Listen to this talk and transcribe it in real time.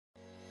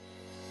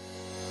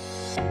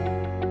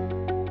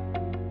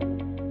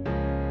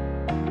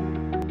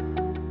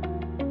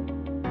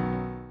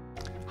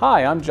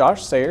Hi, I'm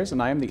Josh Sayers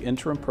and I am the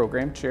Interim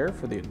Program Chair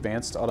for the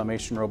Advanced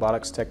Automation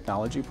Robotics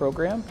Technology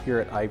Program here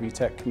at Ivy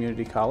Tech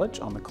Community College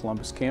on the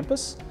Columbus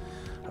campus.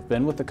 I've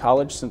been with the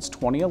college since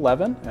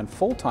 2011 and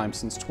full-time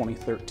since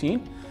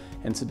 2013,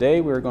 and today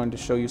we're going to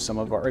show you some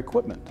of our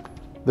equipment.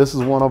 This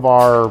is one of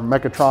our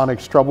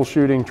mechatronics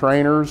troubleshooting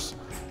trainers.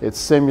 It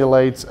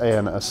simulates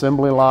an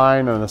assembly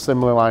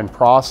line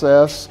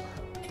process.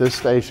 This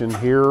station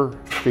here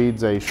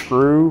feeds a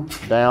screw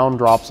down,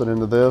 drops it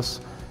into this.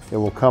 It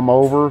will come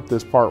over,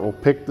 this part will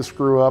pick the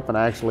screw up and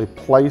actually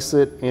place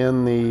it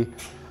in the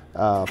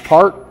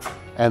part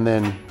and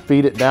then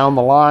feed it down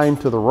the line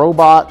to the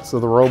robot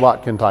so the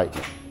robot can tighten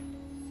it.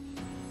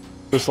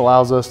 This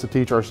allows us to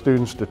teach our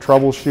students to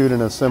troubleshoot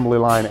an assembly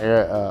line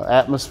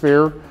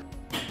atmosphere.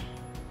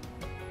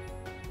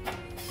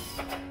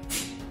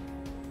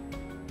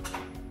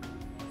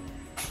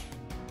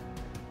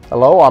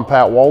 Hello, I'm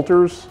Pat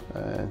Walters,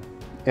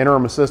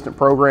 Interim Assistant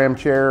Program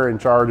Chair in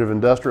charge of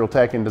Industrial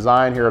Tech and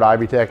Design here at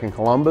Ivy Tech in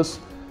Columbus.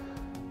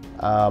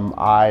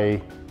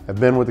 I have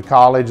been with the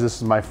college, this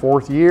is my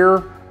 4th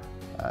year.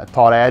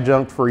 Taught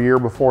adjunct for a year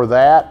before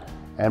that,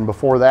 and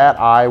before that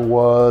I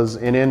was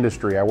in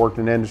industry. I worked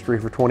in industry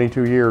for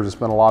 22 years. I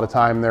spent a lot of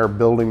time there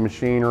building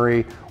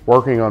machinery,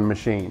 working on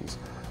machines.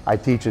 I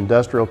teach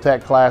industrial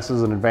tech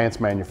classes and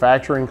advanced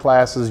manufacturing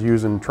classes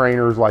using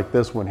trainers like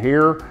this one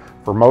here.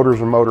 For motors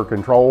and motor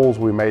controls,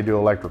 we may do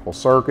electrical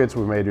circuits,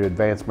 we may do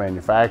advanced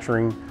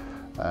manufacturing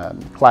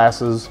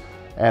classes.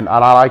 And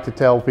I like to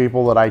tell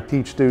people that I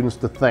teach students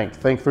to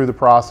think through the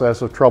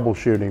process of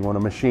troubleshooting when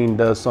a machine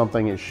does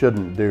something it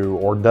shouldn't do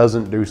or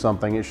doesn't do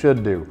something it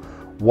should do.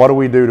 What do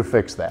we do to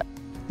fix that?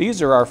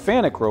 These are our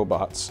FANUC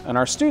robots, and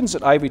our students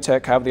at Ivy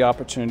Tech have the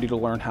opportunity to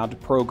learn how to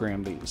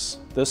program these.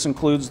 This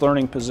includes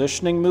learning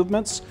positioning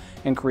movements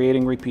and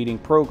creating repeating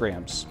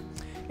programs.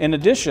 In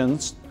addition,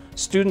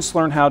 students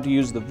learn how to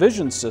use the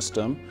vision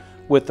system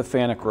with the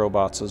FANUC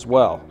robots as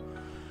well.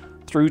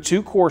 Through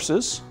 2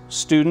 courses,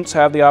 students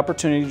have the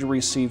opportunity to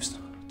receive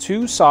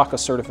 2 SOCA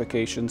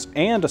certifications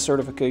and a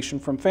certification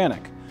from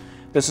FANUC.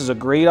 This is a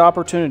great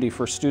opportunity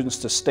for students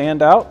to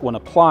stand out when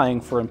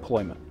applying for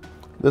employment.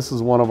 This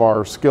is one of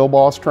our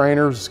SkillBoss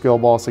trainers.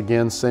 SkillBoss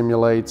again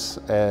simulates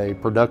a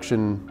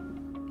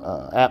production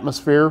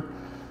atmosphere.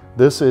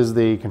 This is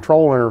the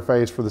control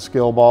interface for the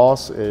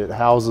SkillBoss. It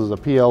houses a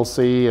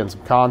PLC and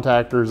some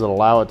contactors that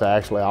allow it to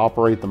actually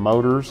operate the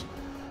motors.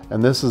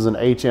 And this is an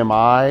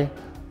HMI,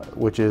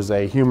 which is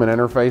a human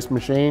interface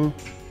machine.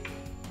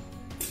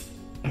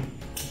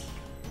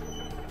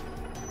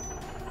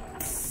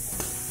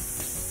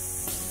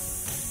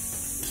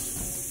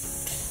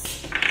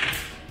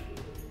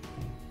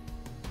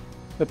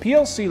 The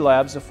PLC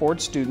labs afford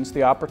students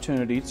the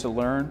opportunity to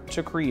learn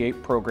to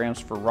create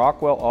programs for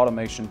Rockwell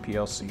Automation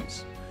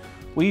PLCs.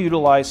 We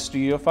utilize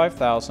Studio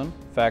 5000,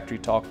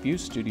 FactoryTalk View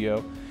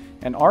Studio,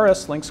 and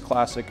RS Linx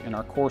Classic in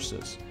our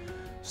courses.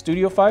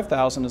 Studio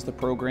 5000 is the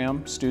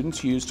program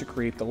students use to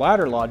create the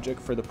ladder logic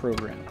for the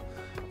program.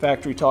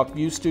 FactoryTalk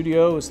View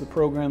Studio is the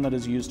program that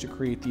is used to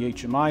create the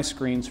HMI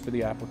screens for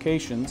the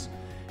applications,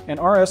 and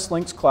RS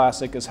Linx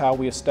Classic is how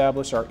we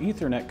establish our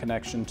Ethernet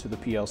connection to the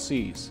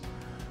PLCs.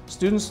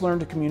 Students learn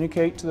to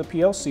communicate to the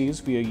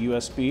PLCs via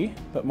USB,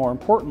 but more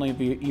importantly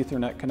via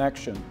Ethernet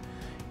connection.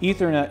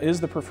 Ethernet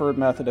is the preferred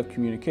method of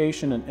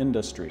communication in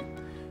industry.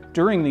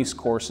 During these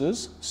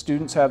courses,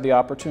 students have the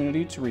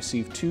opportunity to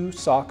receive 2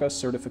 SOCA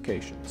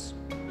certifications.